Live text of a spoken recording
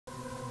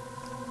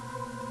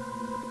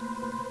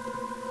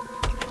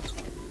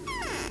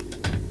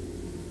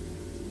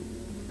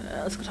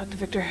let's go talk to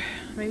Victor.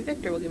 Maybe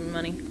Victor will give me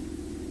money.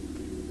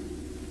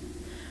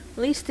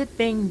 At least it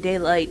being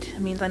daylight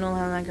means I no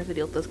longer have to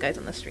deal with those guys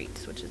on the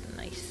streets, which is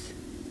nice.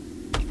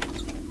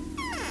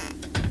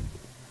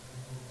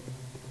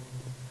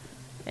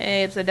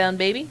 Hey, upside down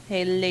baby.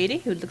 Hey, lady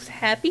who looks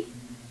happy.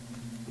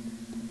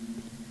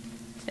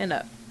 Stand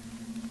up.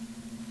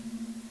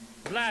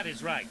 Vlad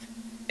is right.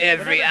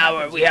 Every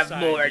hour we have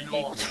more and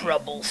more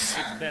troubles.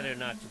 It's better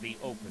not to be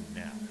open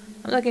now.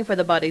 I'm looking for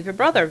the body of your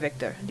brother,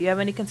 Victor. Do you have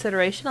any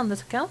consideration on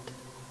this account?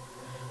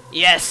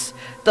 Yes,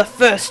 the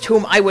first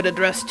whom I would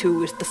address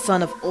to is the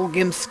son of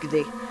Olgimsky,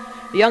 the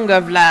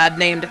younger Vlad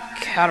named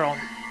Charon.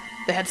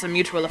 They had some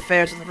mutual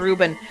affairs with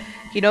Ruben.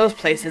 He knows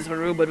places where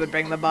Ruben would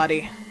bring the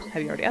body.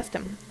 Have you already asked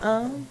him?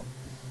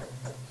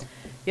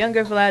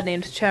 Younger Vlad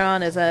named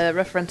Charon is a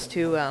reference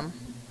to,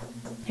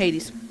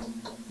 Hades.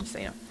 Just so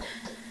you know.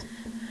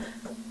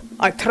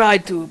 I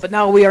tried to, but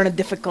now we are in a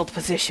difficult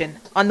position.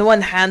 On the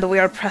one hand, we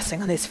are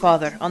pressing on his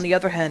father. On the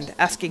other hand,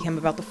 asking him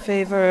about the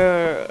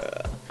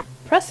favor...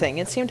 Pressing?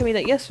 It seemed to me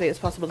that yesterday it was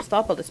possible to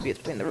stop all disputes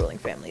between the ruling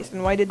families.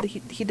 And why did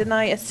he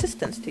deny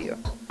assistance to you?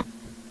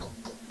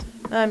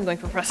 I'm going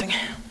for pressing.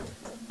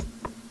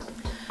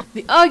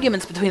 The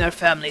arguments between our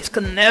families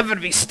can never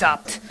be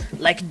stopped.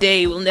 Like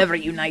day will never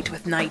unite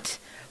with night.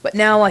 But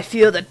now I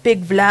feel that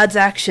Big Vlad's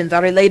actions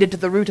are related to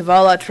the root of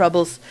all our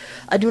troubles.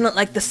 I do not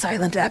like the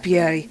silent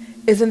apiary.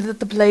 Isn't it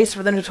the place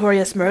where the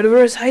notorious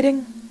murderer is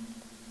hiding?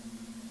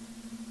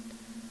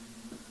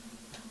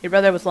 Your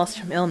brother was lost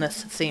from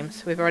illness, it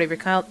seems. We've already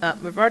reconciled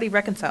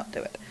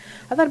to it.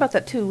 I thought about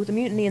that too. The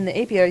mutiny in the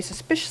apiary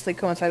suspiciously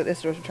coincided with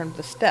Isar's return to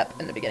the steppe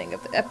in the beginning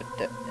of the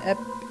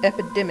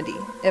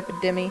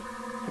epidemic.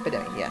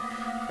 Yeah,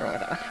 wrong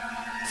with that one.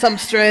 Some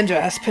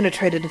stranger has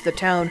penetrated into the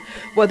town.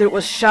 Whether it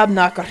was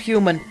Shabnak or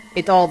human,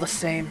 it's all the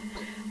same.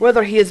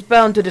 Whether he is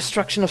bound to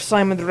destruction of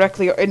Simon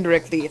directly or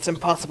indirectly, it's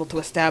impossible to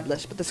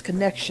establish, but this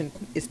connection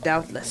is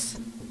doubtless.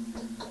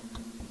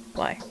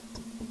 Why?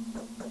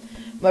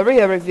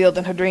 Maria revealed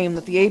in her dream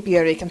that the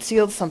apiary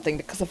concealed something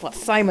because of what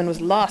Simon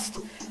was lost.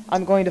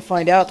 I'm going to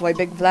find out why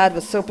Big Vlad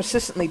was so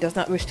persistently does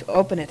not wish to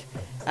open it.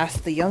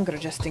 Ask the younger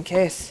just in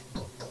case.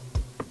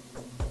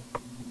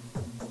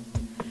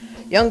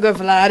 Younger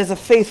Vlad is a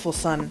faithful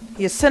son.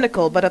 He is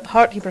cynical, but at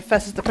heart he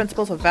professes the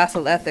principles of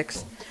vassal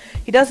ethics.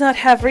 He does not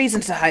have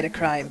reasons to hide a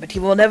crime, but he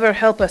will never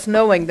help us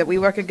knowing that we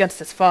work against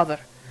his father.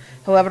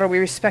 However, we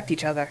respect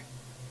each other.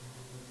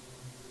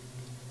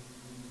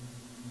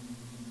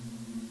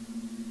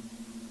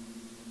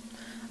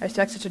 I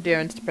respect such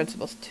adherence to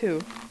principles,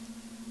 too.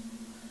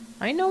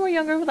 I know where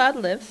younger Vlad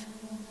lives.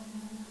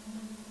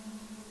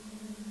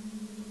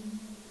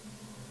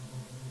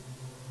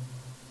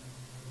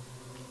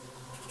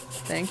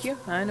 Thank you.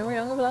 I know where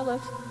younger Vlad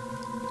lives.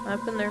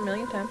 I've been there a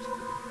million times.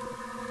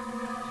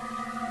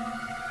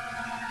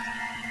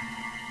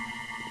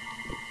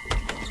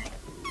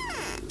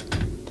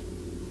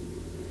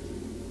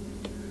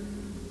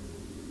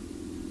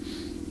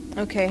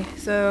 Okay,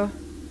 so...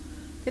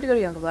 Good to go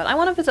to Younger Blood. I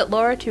want to visit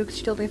Laura too, because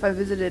she told me if I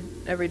visited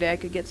every day I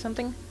could get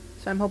something.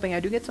 So I'm hoping I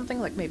do get something,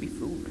 like maybe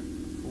food.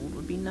 Food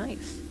would be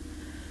nice.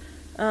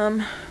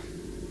 So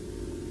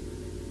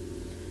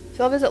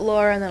I'll visit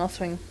Laura and then I'll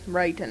swing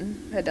right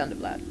and head down to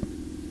Vlad.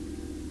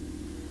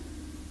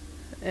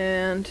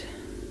 And...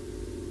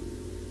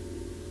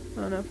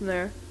 I don't know from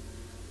there.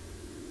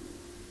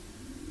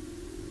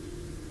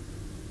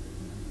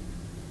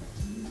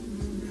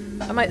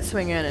 I might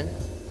swing in and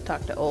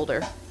talk to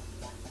older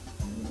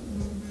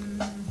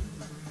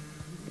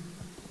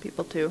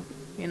people too,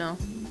 you know.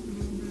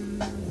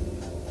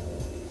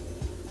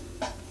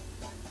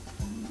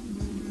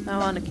 I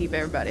want to keep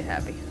everybody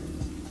happy.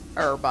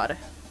 Everybody.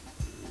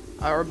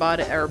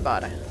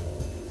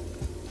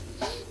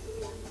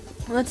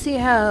 Let's see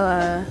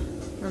how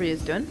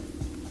Maria's doing.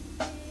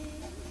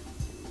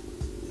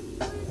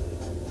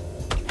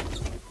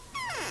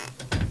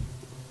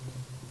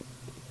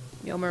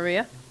 Yo,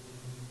 Maria.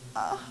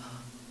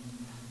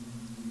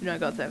 You don't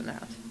go outside in the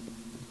house.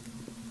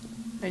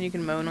 And you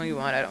can moan all you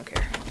want, I don't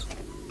care.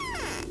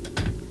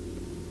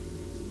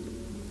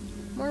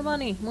 More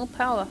money, more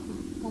power,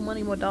 more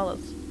money, more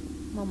dollars.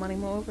 More money,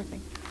 more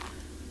everything.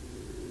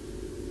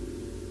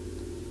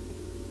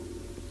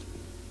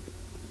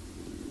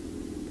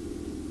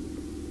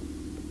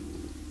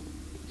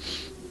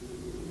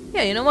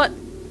 Yeah, you know what?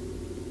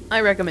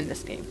 I recommend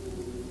this game.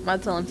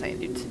 That's all I'm saying,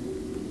 dudes.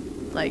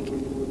 Like...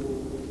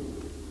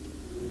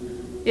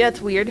 Yeah,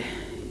 it's weird.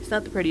 It's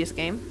not the prettiest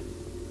game.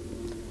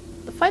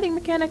 The fighting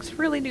mechanics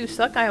really do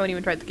suck. I haven't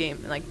even tried the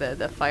game, like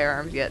the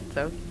firearms yet,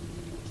 so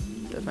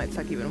those might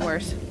suck even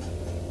worse.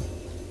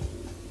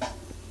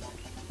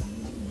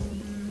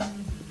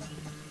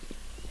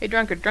 Hey,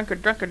 drunkard. Do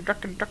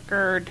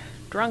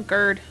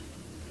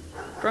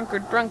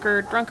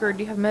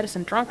you have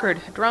medicine?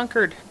 Drunkard.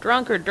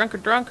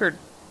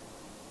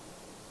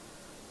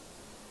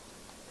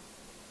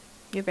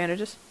 You have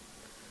bandages?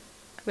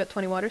 I've got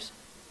 20 waters.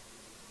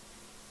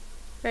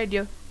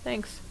 Radio.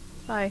 Thanks.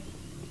 Bye.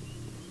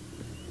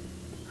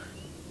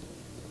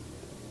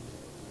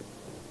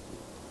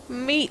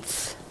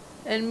 Meats.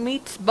 And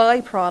meat's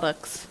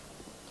byproducts.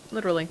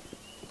 Literally.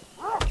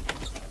 I'll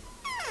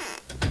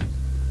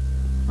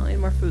need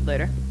more food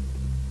later.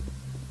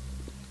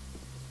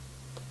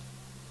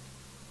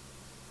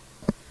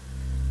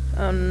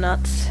 Oh,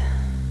 nuts.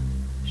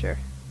 Sure.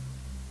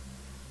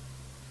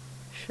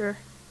 Sure.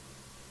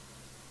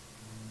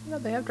 No,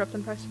 they have dropped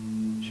in price.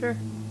 Sure.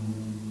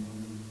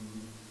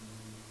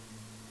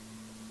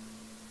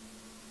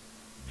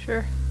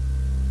 Sure.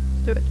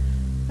 Let's do it.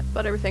 That's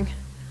about everything.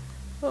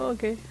 Oh,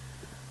 okay.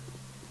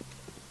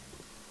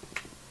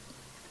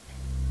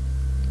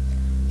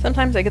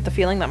 Sometimes I get the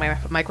feeling that my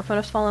microphone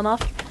has fallen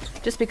off.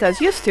 Just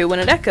because used to, when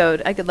it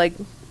echoed, I could, like,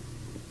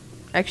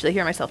 actually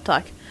hear myself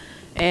talk.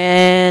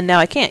 And now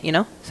I can't, you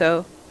know?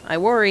 So, I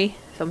worry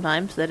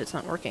sometimes that it's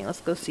not working. Let's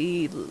go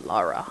see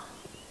Laura.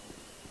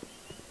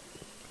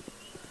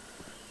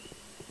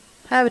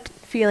 I have a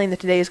feeling that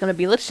today is going to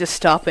be, let's just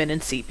stop in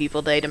and see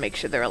people day to make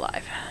sure they're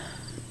alive.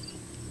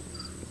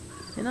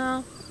 You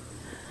know?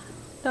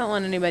 Don't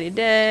want anybody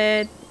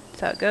dead.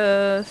 That's how it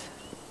goes.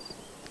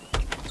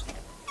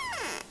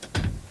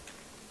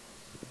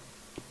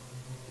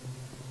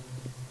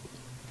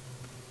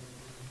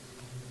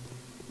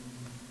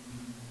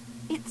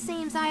 It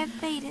seems I have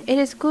faded. It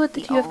is good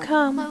that The you have old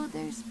come.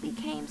 clothers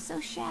became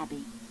so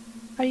shabby.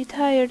 Are you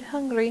tired?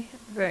 Hungry?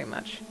 Very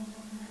much.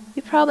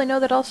 You probably know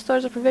that all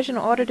stores of provision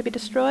are ordered to be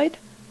destroyed.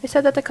 They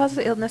said that the cause of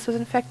the illness was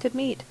infected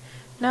meat.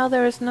 Now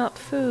there is not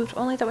food,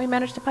 only that we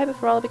managed to pipe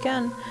before all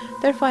began.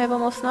 Therefore I have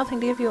almost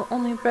nothing to give you,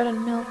 only bread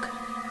and milk.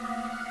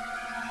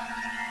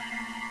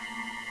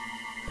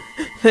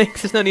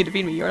 Thanks, there's no need to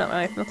feed me. You're not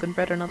my wife. Milk and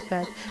bread are not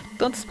bad.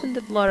 Don't spend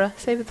it, Laura.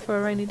 Save it for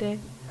a rainy day.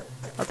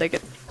 I'll take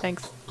it.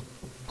 Thanks.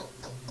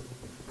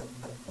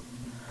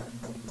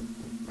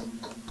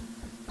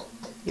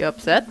 You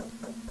upset?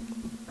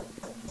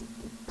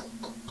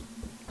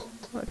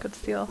 What could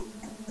steal?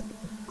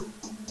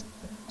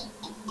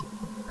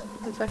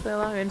 Exactly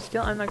allow me to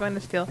steal? I'm not going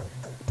to steal.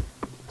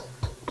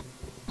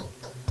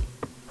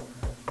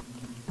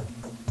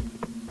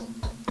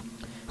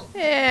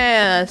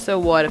 Yeah, so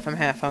what if I'm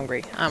half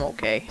hungry? I'm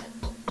okay.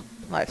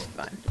 Life's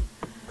fine.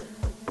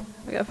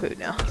 I got food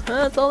now.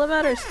 That's all that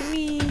matters to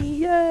me.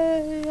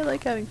 Yay! I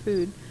like having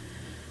food.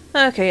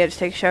 Okay, yeah, just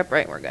take a sharp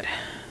right and we're good.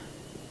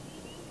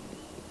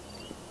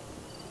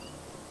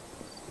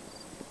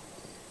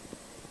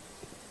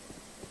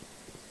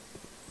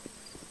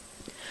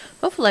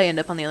 Hopefully I end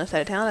up on the other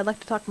side of town. I'd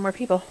like to talk to more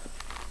people.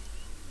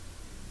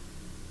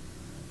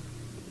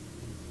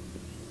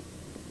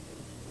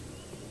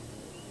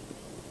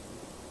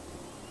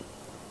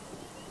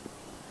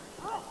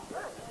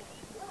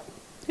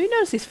 Have you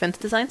noticed these fence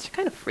designs? They're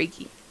kind of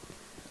freaky.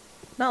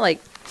 Not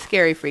like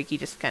scary freaky,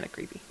 just kind of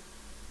creepy.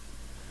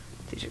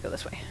 You should go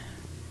this way.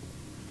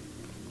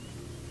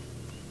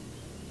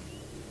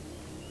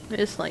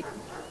 It's like...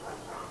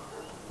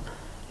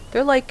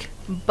 they're like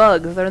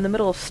bugs. They're in the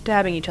middle of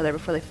stabbing each other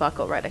before they fuck.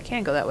 Oh, right, I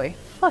can't go that way.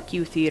 Fuck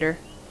you, theater.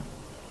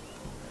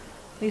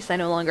 At least I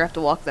no longer have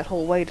to walk that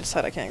whole way to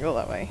decide I can't go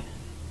that way.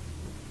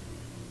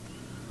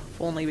 If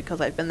only because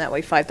I've been that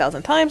way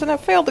 5,000 times and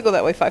I've failed to go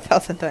that way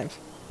 5,000 times.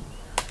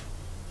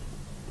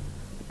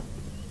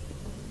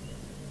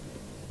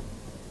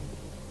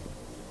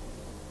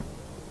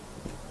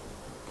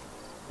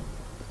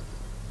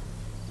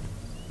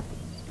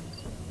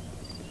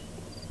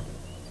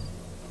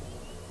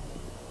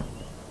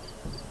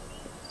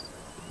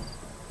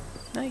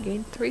 I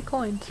gained 3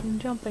 coins from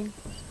jumping.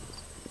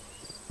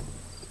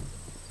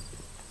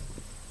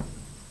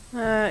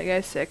 That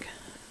guy's sick.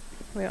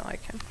 We don't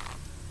like him.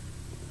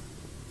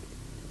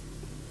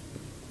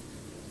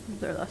 I was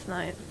there last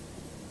night.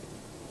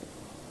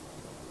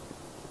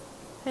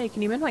 Hey,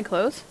 can you mend my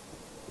clothes?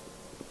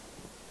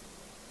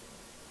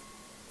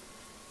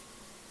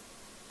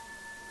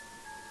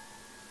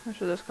 How much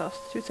does this cost?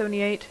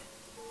 $278.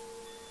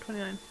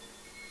 $29.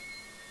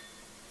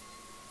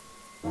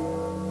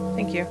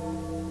 Thank you.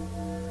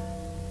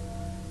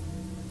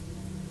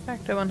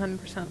 Back to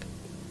 100%.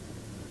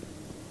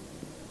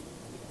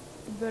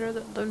 Better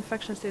that the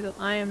infection stays that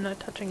I am not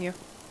touching you.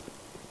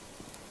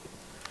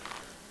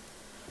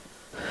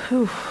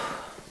 Whew.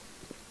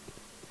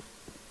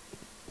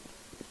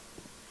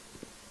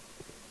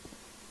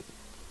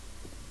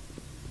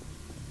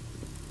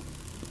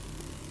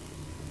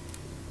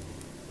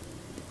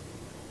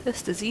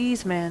 This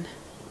disease, man.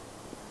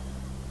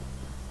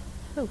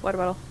 Oh, water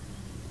bottle.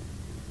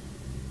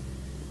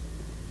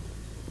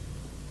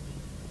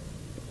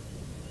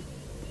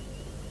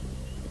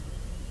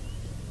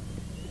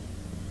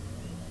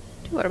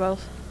 Water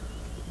bottles.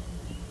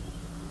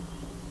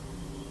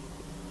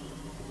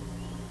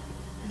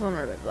 One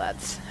more by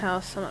Vlad's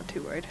house. I'm not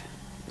too worried.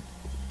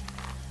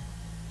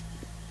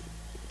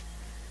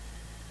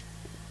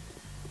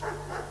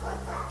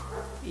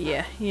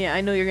 Yeah,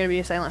 I know you're gonna be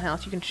a silent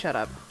house. You can shut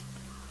up.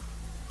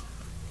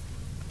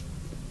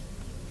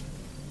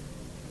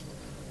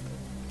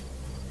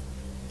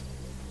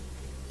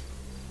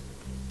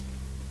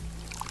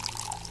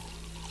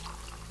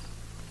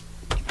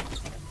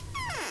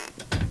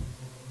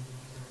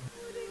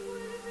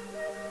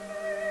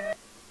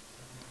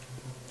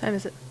 Time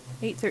is it?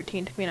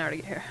 8:13. Took me an hour to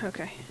get here.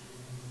 Okay.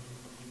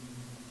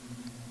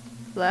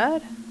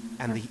 Vlad?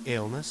 And the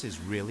illness is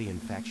really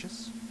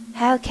infectious?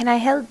 How can I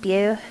help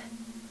you?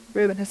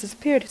 Reuben has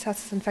disappeared. His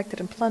house is infected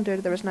and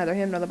plundered. There was neither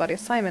him nor the body of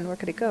Simon. Where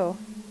could he go?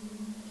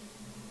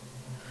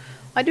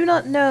 I do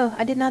not know.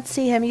 I did not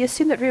see him. You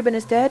assume that Reuben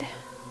is dead?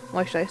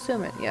 Why should I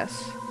assume it?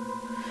 Yes.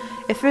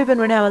 If Reuben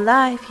were now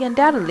alive, he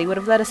undoubtedly would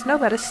have let us know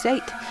about his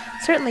state.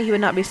 Certainly he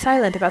would not be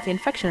silent about the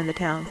infection in the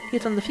town. He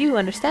is one of the few who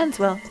understands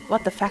well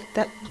what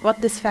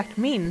this fact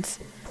means.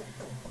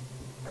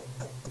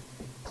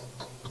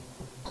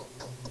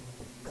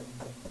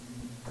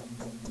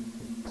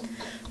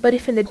 But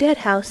if in the dead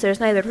house there is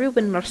neither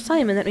Reuben nor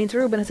Simon, that means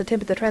Reuben has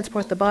attempted to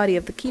transport the body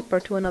of the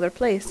keeper to another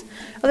place.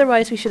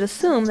 Otherwise we should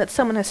assume that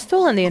someone has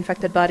stolen the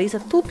infected bodies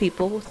of two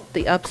people with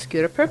the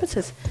obscure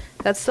purposes.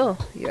 That's so.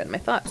 You read my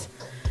thoughts.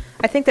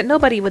 I think that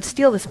nobody would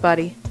steal this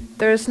body.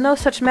 There is no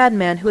such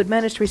madman who would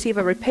manage to receive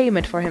a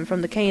repayment for him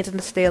from the Canes and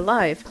to stay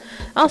alive.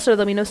 Also,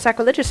 there'll be no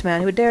sacrilegious man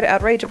who would dare to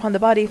outrage upon the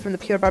body from the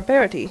pure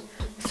barbarity.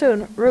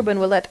 Soon, Reuben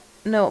will let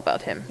know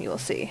about him, you will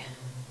see.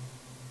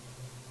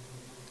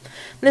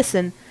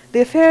 Listen, the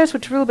affairs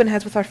which Reuben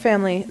has with our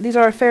family, these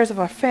are affairs of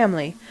our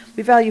family.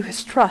 We value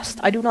his trust.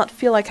 I do not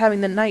feel like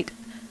having the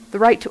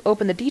right to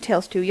open the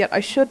details to, yet I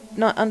should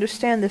not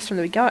understand this from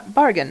the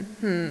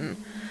bargain.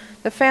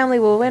 The family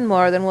will win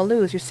more than will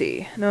lose, you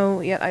see. No,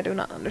 yet I do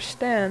not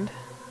understand.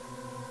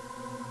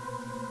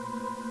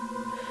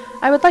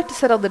 I would like to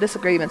settle the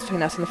disagreements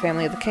between us and the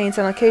family of the Canes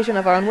on occasion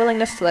of our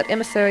unwillingness to let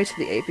emissaries to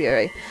the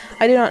apiary.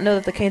 I do not know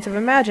that the Canes have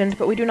imagined,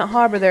 but we do not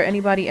harbor there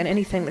anybody and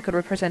anything that could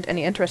represent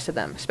any interest to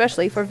them,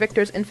 especially for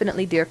Victor's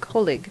infinitely dear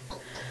colleague.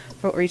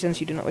 For what reasons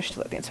you do not wish to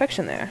let the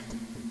inspection there?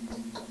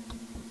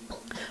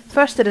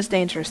 First, it is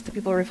dangerous. The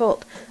people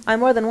revolt. I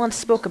more than once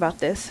spoke about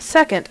this.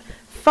 Second,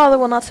 Father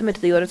will not submit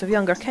to the orders of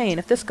younger Cain.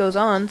 If this goes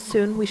on,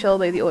 soon we shall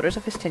obey the orders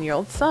of his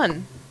 10-year-old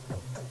son.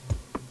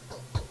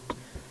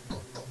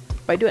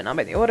 I do it not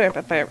by the order,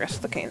 but by the rest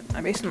of the Cain.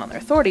 I base it on their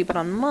authority, but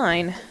on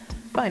mine.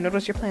 Fine, what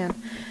was your plan?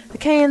 The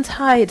Cains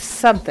hide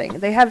something.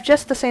 They have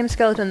just the same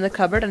skeleton in the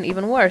cupboard, and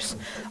even worse.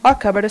 Our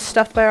cupboard is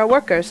stuffed by our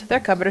workers. Their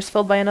cupboard is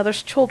filled by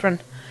another's children.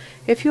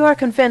 If you are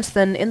convinced,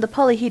 then in the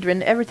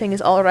polyhedron everything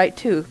is all right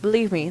too.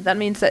 Believe me, that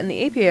means that in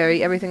the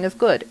apiary everything is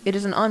good. It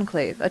is an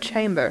enclave, a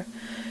chamber.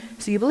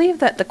 So you believe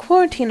that the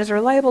quarantine is a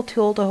reliable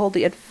tool to hold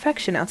the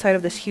infection outside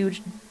of this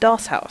huge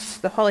DOS house.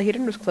 The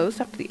polyhedron was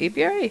closed after the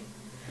apiary?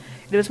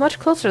 It was much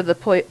closer to the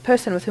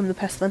person with whom the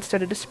pestilence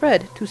started to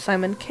spread, to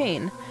Simon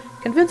Cain.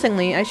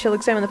 Convincingly, I shall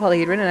examine the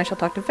polyhedron and I shall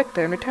talk to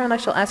Victor. In return, I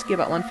shall ask you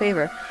about one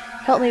favor.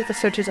 Help me with the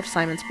searches of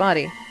Simon's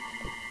body.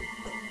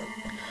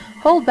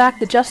 Hold back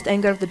the just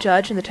anger of the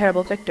judge and the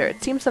terrible Victor.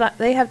 It seems that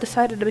they have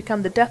decided to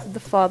become the death of the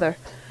father.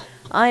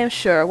 I am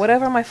sure,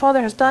 whatever my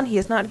father has done, he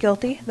is not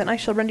guilty. Then I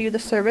shall render you the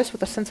service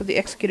with a sense of the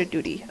executed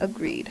duty.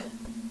 Agreed.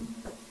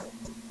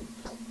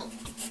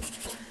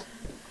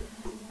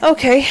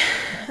 Okay.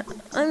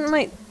 I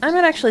might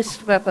actually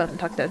step up and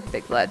talk to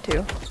Big Vlad,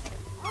 too.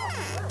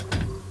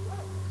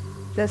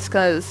 Just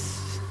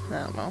cause, I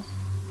don't know.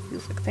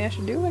 Feels like a thing I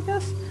should do, I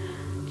guess?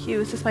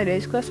 Q, is this my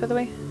day's quest, by the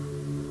way?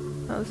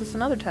 Oh, this is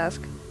another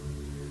task.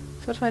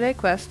 So what's my day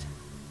quest?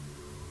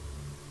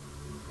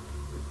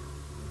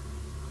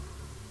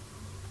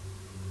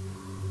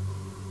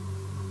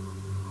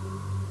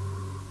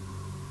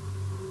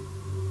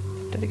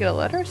 Did I get a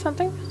letter or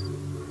something?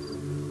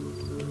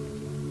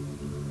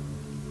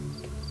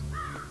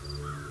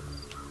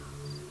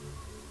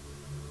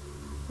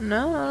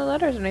 No, not a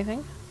letter or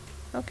anything.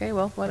 Okay,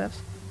 well, what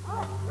else?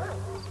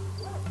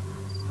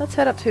 Let's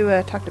head up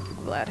to talk to Big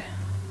Vlad.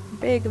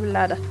 Big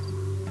Vlad.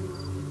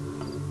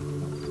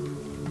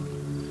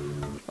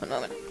 One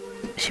moment.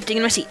 Shifting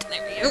in my seat.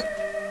 There we go.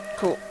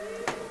 Cool.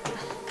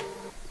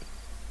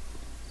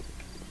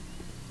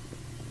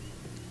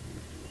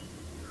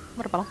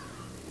 Water bottle.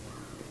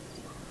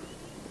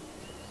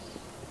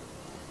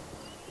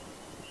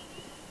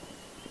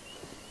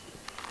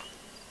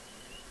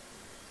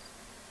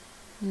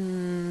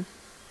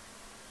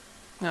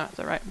 No,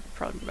 it's alright.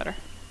 Probably be better.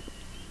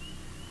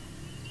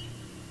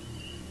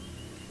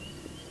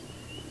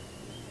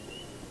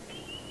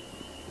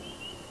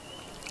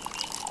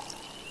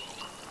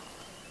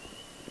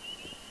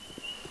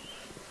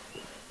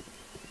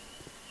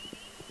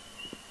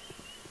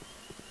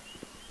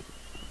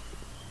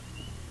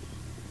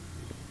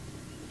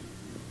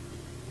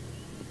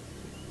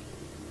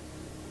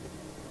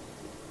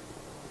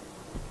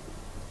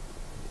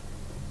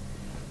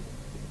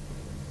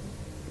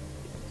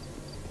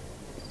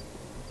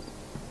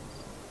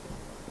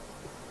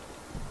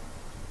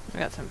 I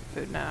got some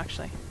food now,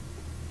 actually.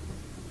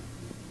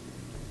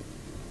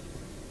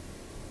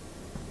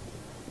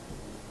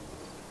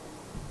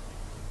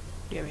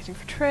 Do you have anything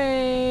for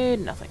trade?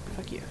 Nothing.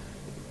 Fuck you.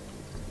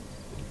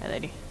 Hey,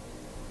 lady.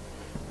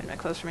 Made my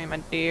clothes for me, my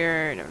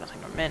dear. No,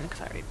 nothing for men,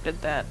 because I already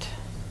did that.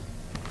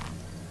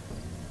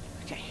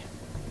 Okay.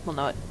 We'll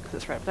know it, because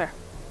it's right up there.